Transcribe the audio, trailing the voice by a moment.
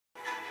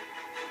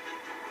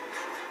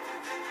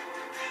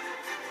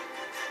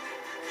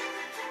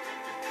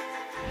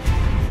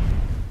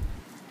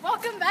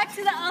back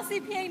to the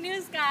Lcpa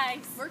news,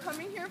 guys. We're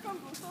coming here from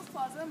Bolsa's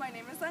Plaza. My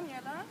name is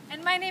Daniela.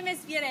 And my name is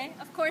Viere,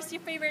 of course,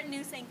 your favorite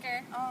news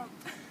anchor.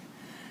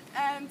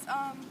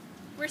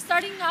 We're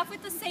starting off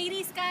with the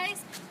Sadies,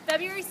 guys.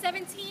 February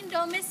 17,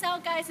 don't miss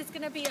out, guys. It's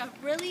going to be a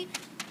really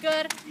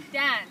good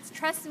dance.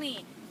 Trust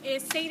me.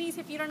 Is Sadies,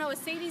 if you don't know what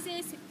Sadies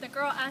is, the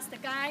girl asks the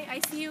guy.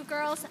 I see you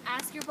girls,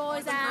 ask your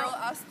boys out. The girl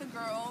asks the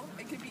girl.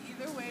 It could be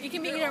either way. It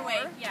can be either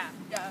way, yeah.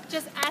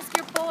 Just ask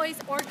your boys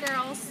or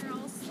girls.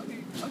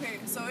 Okay,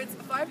 so it's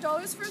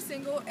 $5 for a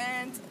single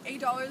and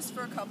 $8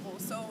 for a couple.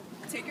 So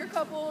take your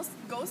couples,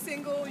 go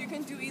single. You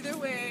can do either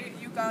way.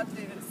 You got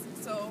this.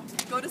 So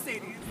go to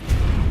Sadies.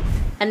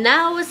 And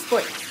now with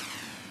sports.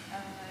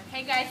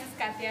 Hey guys, it's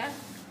Katia.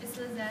 It's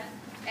Lizette.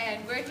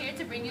 And we're here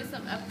to bring you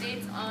some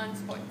updates on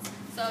sports.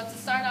 So to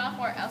start off,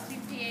 our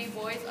Lcpa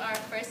boys are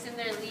first in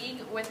their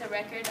league with a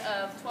record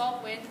of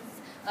 12 wins,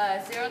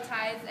 0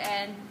 ties,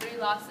 and 3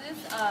 losses.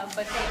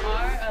 But they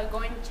are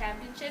going to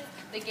championships.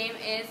 The game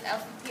is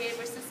Lcpa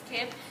versus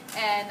KIP.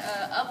 And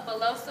up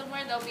below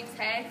somewhere, there'll be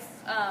tags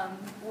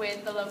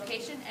with the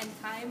location and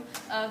time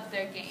of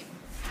their game.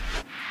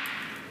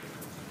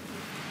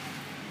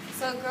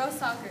 So girls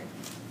soccer.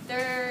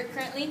 They're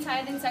currently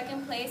tied in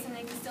 2nd place, and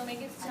they can still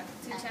make it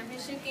to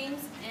championship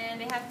games,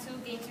 and they have 2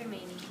 games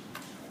remaining.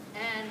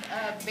 And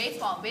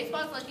baseball.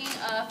 Baseball is looking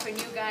for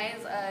new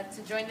guys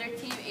to join their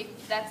team.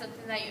 If that's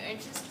something that you're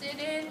interested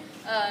in,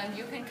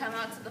 you can come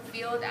out to the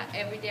field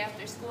every day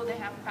after school. They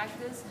have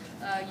practice.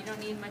 You don't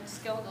need much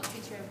skill. They'll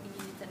teach you everything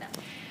you need to know.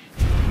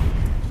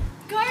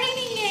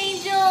 Gardening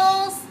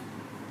angels!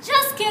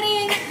 Just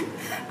kidding!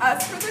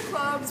 As for the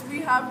clubs,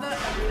 we have the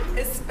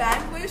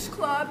Espanglish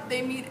club.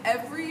 They meet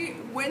every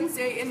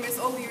Wednesday in Miss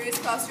O'Leary's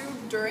classroom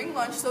during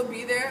lunch, so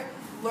be there.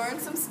 Learn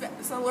some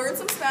Spanish,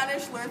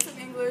 learn some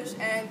English,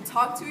 and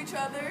talk to each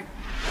other.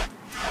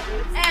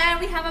 And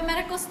we have a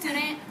medical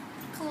student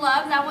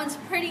club. That one's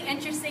pretty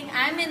interesting.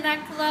 I'm in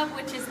that club,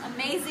 which is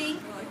amazing.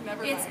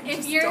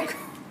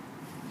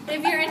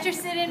 If you're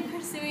interested in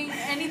pursuing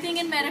anything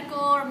in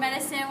medical or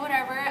medicine,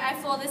 whatever, I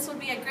feel this would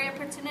be a great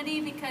opportunity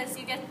because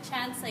you get a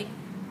chance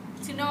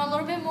to know a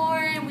little bit more,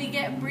 and we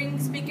bring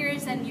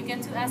speakers and you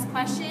get to ask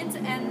questions.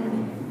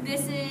 And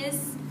this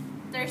is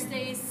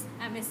Thursdays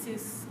at Miss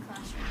Sue's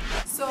classroom.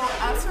 So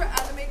as for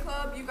Anime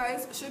Club, you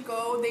guys should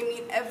go. They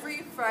meet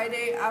every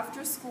Friday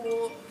after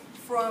school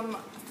from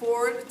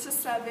 4 to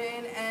 7,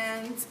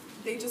 and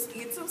they just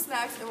eat some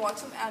snacks and watch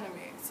some anime.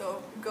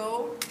 So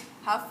go,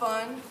 have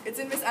fun. It's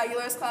in Miss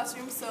Aguilar's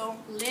classroom, so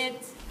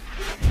lit.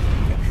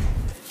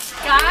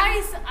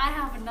 Guys, I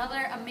have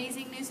another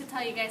amazing news to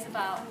tell you guys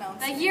about.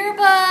 The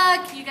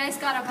yearbook. You guys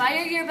gotta buy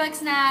your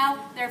yearbooks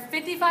now. They're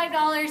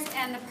 $55,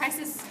 and the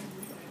prices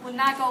will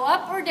not go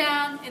up or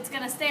down. It's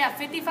gonna stay at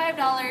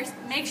 $55.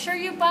 Make sure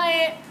you buy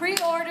it,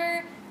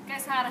 pre-order. You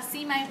guys gotta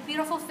see my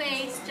beautiful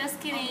face. Just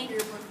kidding.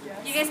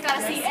 You guys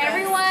gotta see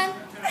everyone.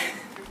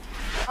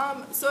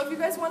 So if you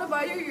guys want to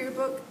buy your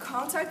yearbook,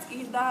 contact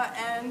Hilda,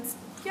 and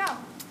yeah.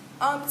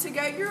 To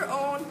get your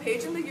own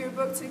page in the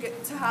yearbook,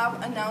 to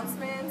have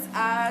announcements,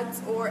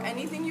 ads, or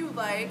anything you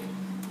like,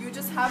 you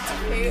just have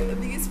to pay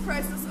these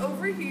prices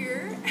over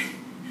here,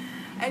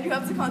 and you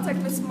have to contact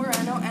Miss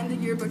Moreno and the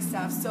yearbook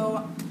staff.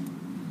 So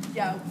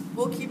yeah,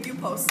 we'll keep you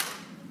posted.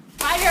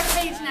 Buy your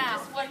page now.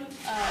 Just one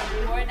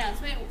more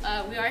announcement.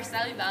 We are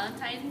selling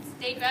Valentine's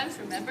Day grams,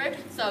 remember?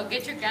 So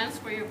get your grams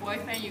for your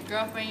boyfriend, your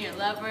girlfriend, your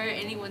lover,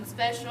 anyone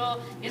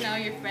special,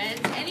 your friends,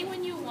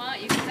 anyone you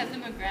want. You can send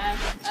them a gram.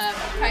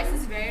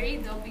 Prices vary.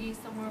 They'll be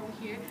somewhere over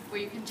here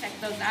where you can check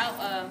those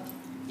out.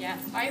 Yeah,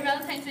 buy your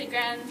Valentine's Day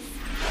grams.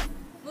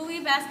 Movie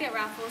basket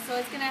raffle. So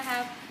it's gonna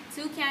have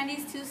 2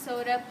 candies, 2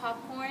 soda,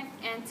 popcorn,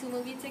 and 2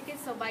 movie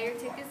tickets. So buy your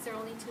tickets. They're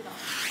only $2.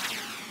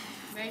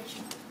 Very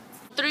cheap.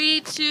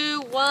 3,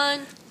 2,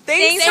 1.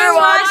 Thanks for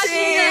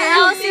watching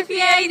the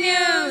Lcpa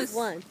News.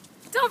 1.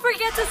 Don't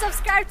forget to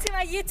subscribe to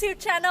my YouTube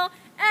channel,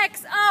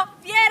 XO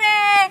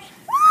Viere.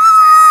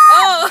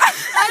 Oh!